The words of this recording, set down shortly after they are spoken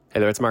Hey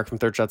there, it's Mark from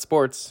Third Shot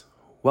Sports.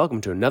 Welcome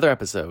to another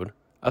episode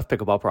of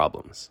Pickleball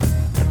Problems.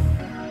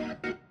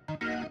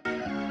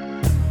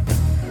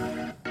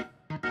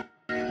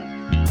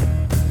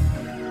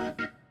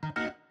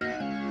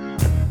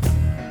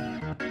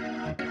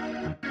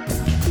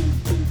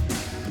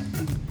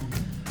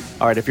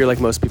 All right, if you're like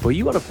most people,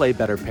 you want to play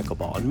better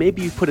pickleball, and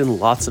maybe you put in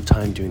lots of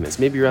time doing this.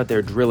 Maybe you're out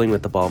there drilling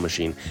with the ball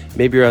machine.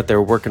 Maybe you're out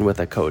there working with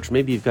a coach.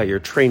 Maybe you've got your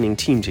training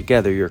team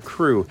together, your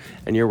crew,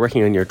 and you're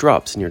working on your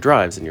drops and your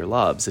drives and your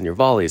lobs and your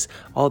volleys,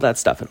 all that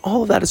stuff. And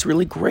all of that is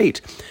really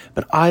great.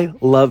 But I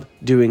love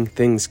doing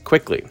things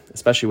quickly,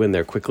 especially when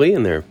they're quickly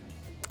and they're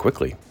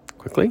quickly.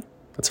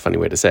 That's a funny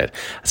way to say it.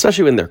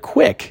 Especially when they're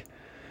quick.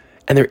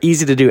 And they're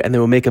easy to do, and they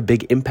will make a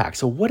big impact.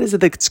 So what is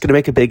it that's going to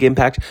make a big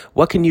impact?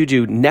 What can you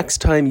do next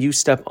time you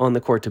step on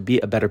the court to be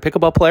a better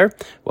pickleball player?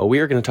 Well, we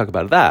are going to talk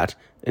about that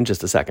in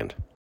just a second.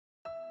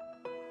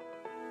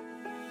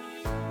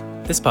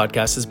 This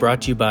podcast is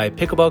brought to you by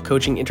Pickleball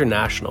Coaching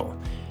International.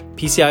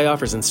 PCI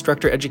offers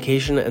instructor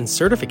education and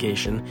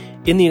certification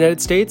in the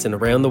United States and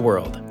around the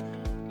world.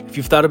 If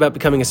you've thought about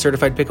becoming a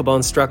certified pickleball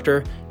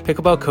instructor,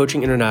 Pickleball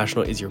Coaching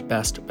International is your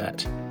best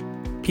bet.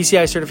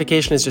 PCI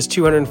certification is just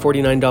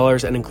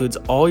 $249 and includes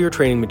all your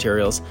training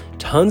materials,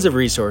 tons of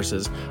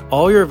resources,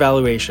 all your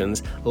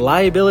evaluations,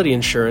 liability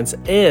insurance,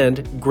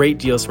 and great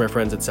deals from our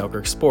friends at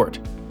Selkirk Sport.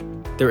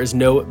 There is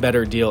no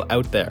better deal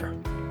out there.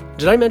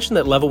 Did I mention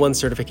that Level 1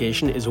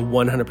 certification is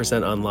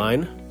 100%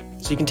 online?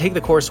 So you can take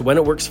the course when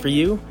it works for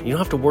you. You don't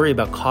have to worry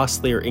about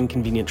costly or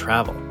inconvenient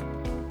travel.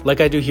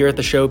 Like I do here at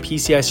the show,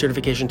 PCI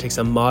certification takes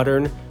a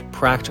modern,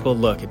 practical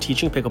look at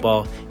teaching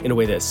pickleball in a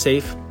way that is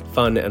safe,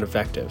 fun, and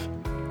effective.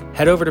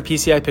 Head over to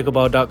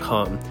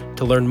PCIpickleball.com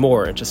to learn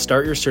more and to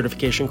start your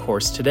certification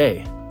course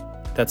today.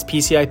 That's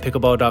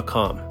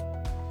PCIpickleball.com.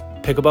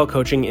 Pickleball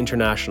Coaching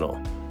International.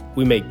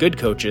 We make good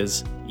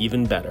coaches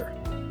even better.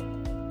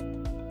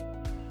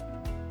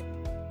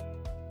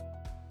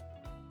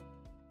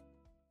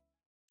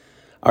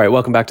 All right,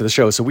 welcome back to the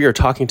show. So we are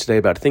talking today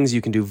about things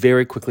you can do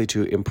very quickly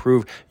to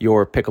improve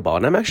your pickleball.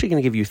 And I'm actually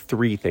going to give you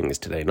three things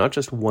today, not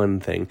just one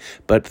thing,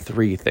 but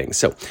three things.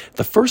 So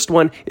the first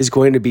one is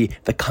going to be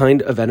the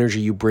kind of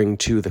energy you bring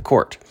to the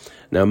court.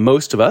 Now,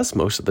 most of us,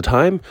 most of the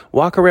time,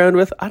 walk around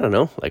with,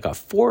 like a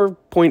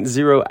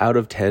 4.0 out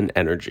of 10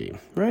 energy,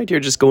 right? You're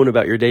just going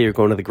about your day. You're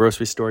going to the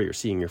grocery store. You're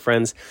seeing your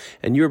friends,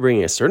 and you're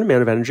bringing a certain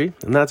amount of energy,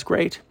 and that's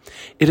great.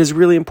 It is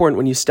really important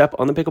when you step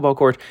on the pickleball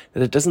court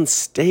that it doesn't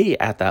stay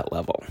at that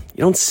level. You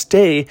don't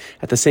stay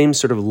at the same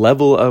sort of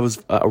level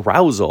of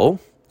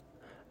arousal,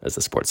 as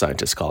the sports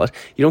scientists call it.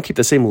 You don't keep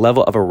the same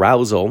level of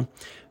arousal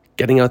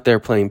getting out there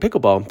playing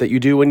pickleball that you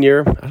do when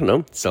you're,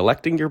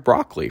 selecting your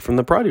broccoli from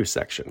the produce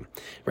section,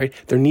 right?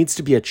 There needs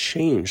to be a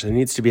change. There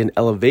needs to be an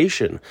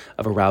elevation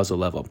of arousal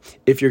level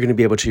if you're going to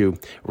be able to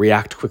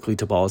react quickly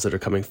to balls that are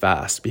coming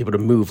fast, be able to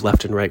move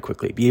left and right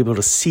quickly, be able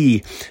to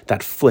see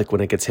that flick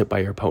when it gets hit by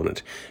your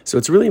opponent. So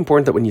it's really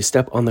important that when you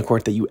step on the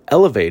court that you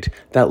elevate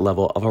that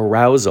level of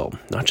arousal,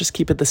 not just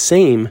keep it the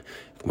same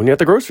when you're at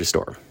the grocery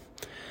store.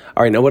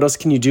 All right, now what else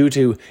can you do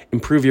to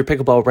improve your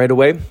pickleball right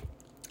away?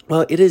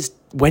 Well, it is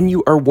when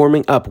you are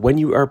warming up, when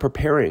you are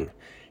preparing.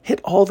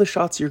 Hit all the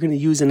shots you're going to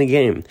use in a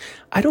game.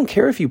 I don't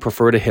care if you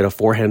prefer to hit a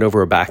forehand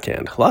over a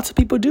backhand. Lots of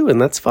people do,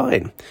 and that's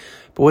fine.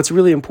 But what's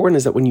really important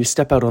is that when you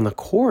step out on the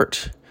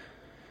court,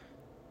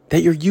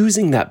 that you're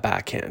using that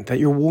backhand, that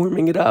you're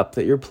warming it up,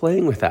 that you're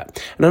playing with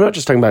that. And I'm not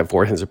just talking about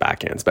forehands or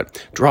backhands,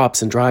 but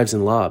drops and drives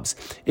and lobs.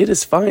 It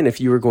is fine if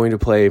you are going to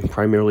play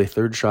primarily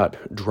third shot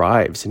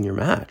drives in your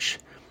match.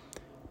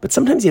 But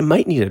sometimes you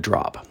might need a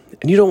drop.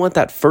 And you don't want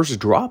that first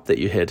drop that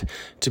you hit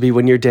to be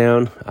when you're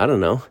down,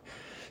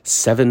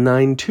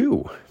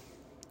 7-9-2,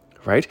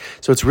 right?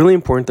 So it's really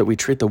important that we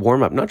treat the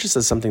warm-up not just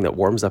as something that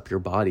warms up your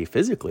body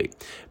physically,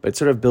 but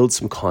sort of builds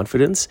some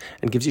confidence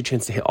and gives you a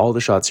chance to hit all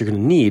the shots you're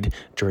going to need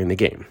during the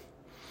game.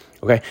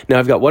 Okay, now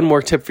I've got one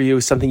more tip for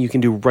you, something you can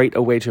do right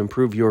away to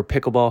improve your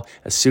pickleball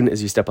as soon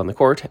as you step on the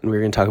court, and we're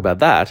going to talk about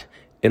that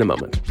in a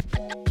moment.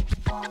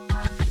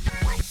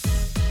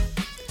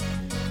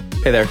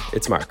 Hey there,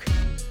 it's Mark.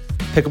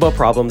 Pickleball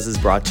Problems is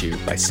brought to you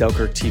by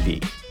Selkirk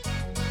TV.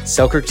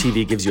 Selkirk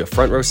TV gives you a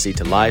front row seat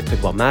to live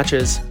pickleball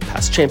matches,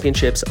 past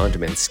championships,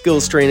 on-demand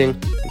skills training,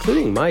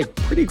 including my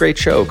pretty great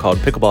show called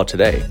Pickleball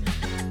Today,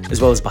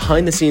 as well as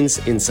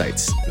behind-the-scenes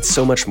insights and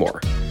so much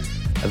more.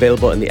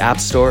 Available in the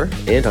App Store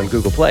and on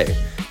Google Play,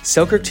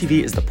 Selkirk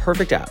TV is the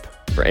perfect app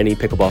for any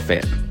pickleball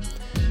fan.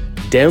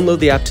 Download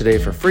the app today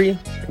for free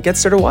and get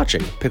started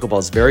watching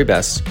pickleball's very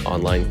best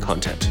online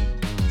content.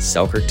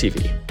 Selkirk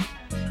TV.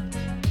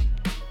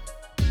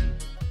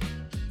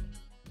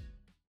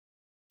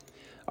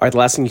 All right, the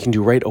last thing you can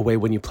do right away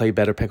when you play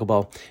better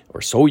pickleball,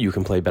 or so you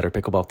can play better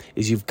pickleball,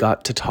 is you've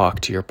got to talk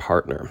to your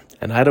partner.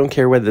 And I don't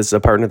care whether this is a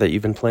partner that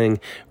you've been playing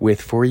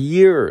with for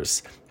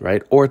years,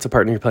 right? Or it's a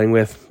partner you're playing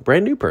with,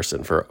 brand new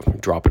person for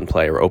drop and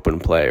play or open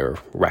play or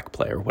rec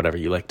play or whatever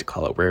you like to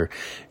call it, where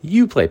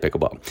you play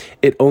pickleball.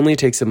 It only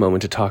takes a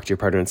moment to talk to your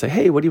partner and say,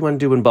 hey, what do you want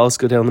to do when balls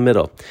go down the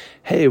middle?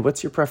 Hey,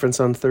 what's your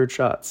preference on third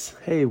shots?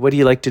 Hey, what do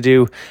you like to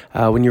do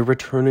when you're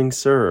returning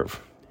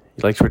serve?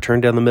 You like to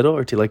return down the middle,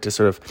 or do you like to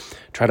sort of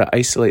try to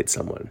isolate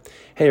someone?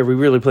 Hey, are we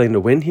really playing to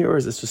win here, or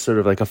is this just sort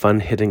of like a fun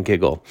hit and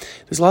giggle?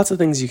 There's lots of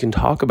things you can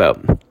talk about.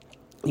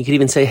 You could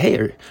even say, hey,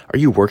 are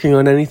you working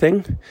on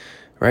anything?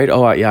 Right?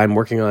 Oh, yeah, I'm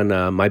working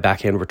on my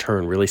backhand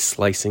return, really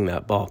slicing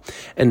that ball.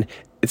 And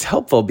it's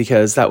helpful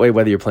because that way,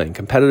 whether you're playing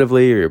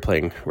competitively or you're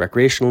playing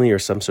recreationally or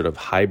some sort of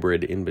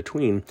hybrid in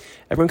between,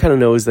 everyone kind of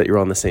knows that you're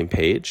on the same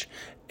page.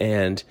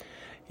 And,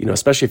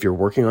 especially if you're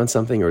working on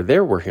something or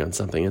they're working on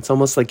something, it's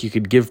almost like you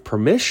could give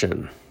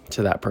permission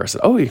to that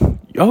person. Oh,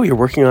 you're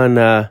working on,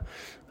 I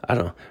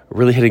don't know,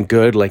 really hitting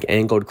good, like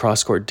angled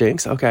cross-court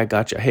dinks. Okay, I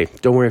gotcha. Hey,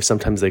 don't worry if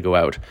sometimes they go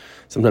out.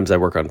 Sometimes I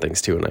work on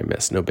things too and I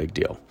miss. No big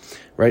deal,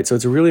 right? So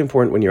it's really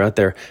important when you're out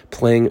there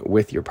playing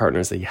with your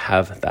partners that you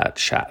have that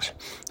chat,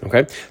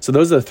 okay? So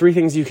those are the 3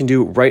 things you can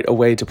do right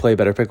away to play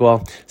better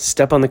pickleball.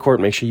 Step on the court,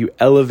 make sure you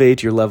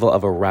elevate your level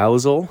of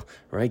arousal,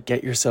 right?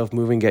 Get yourself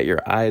moving, get your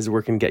eyes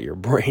working, get your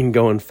brain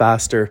going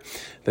faster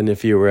than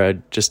if you were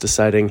just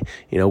deciding,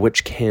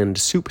 which canned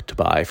soup to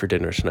buy for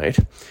dinner tonight.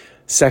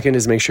 Second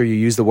is make sure you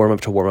use the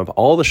warm-up to warm up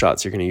all the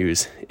shots you're going to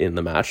use in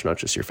the match, not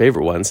just your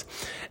favorite ones.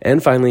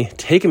 And finally,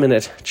 take a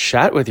minute,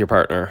 chat with your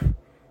partner.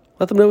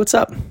 Let them know what's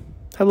up.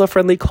 Have a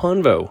friendly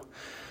convo.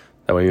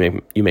 That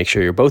way you make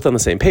sure you're both on the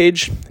same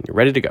page and you're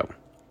ready to go.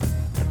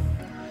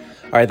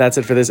 All right, that's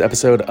it for this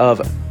episode of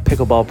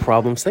Pickleball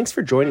Problems. Thanks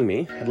for joining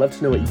me. I'd love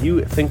to know what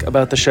you think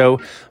about the show.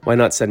 Why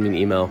not send me an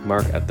email,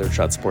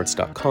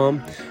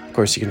 mark@thirdshotsports.com. Of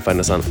course, you can find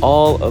us on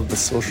all of the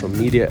social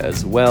media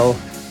as well.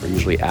 We're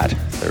usually at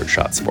Third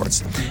Shot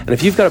Sports. And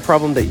if you've got a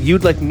problem that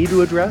you'd like me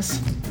to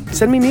address,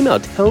 send me an email.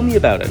 Tell me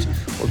about it.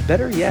 Or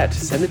better yet,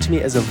 send it to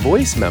me as a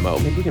voice memo.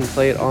 Maybe we can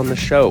play it on the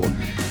show.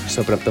 Just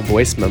open up the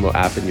voice memo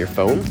app in your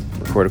phone,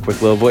 record a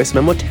quick little voice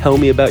memo, tell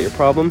me about your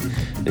problem,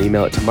 and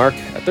email it to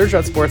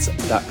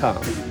mark@thirdshotsports.com.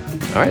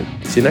 All right,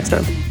 see you next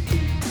time.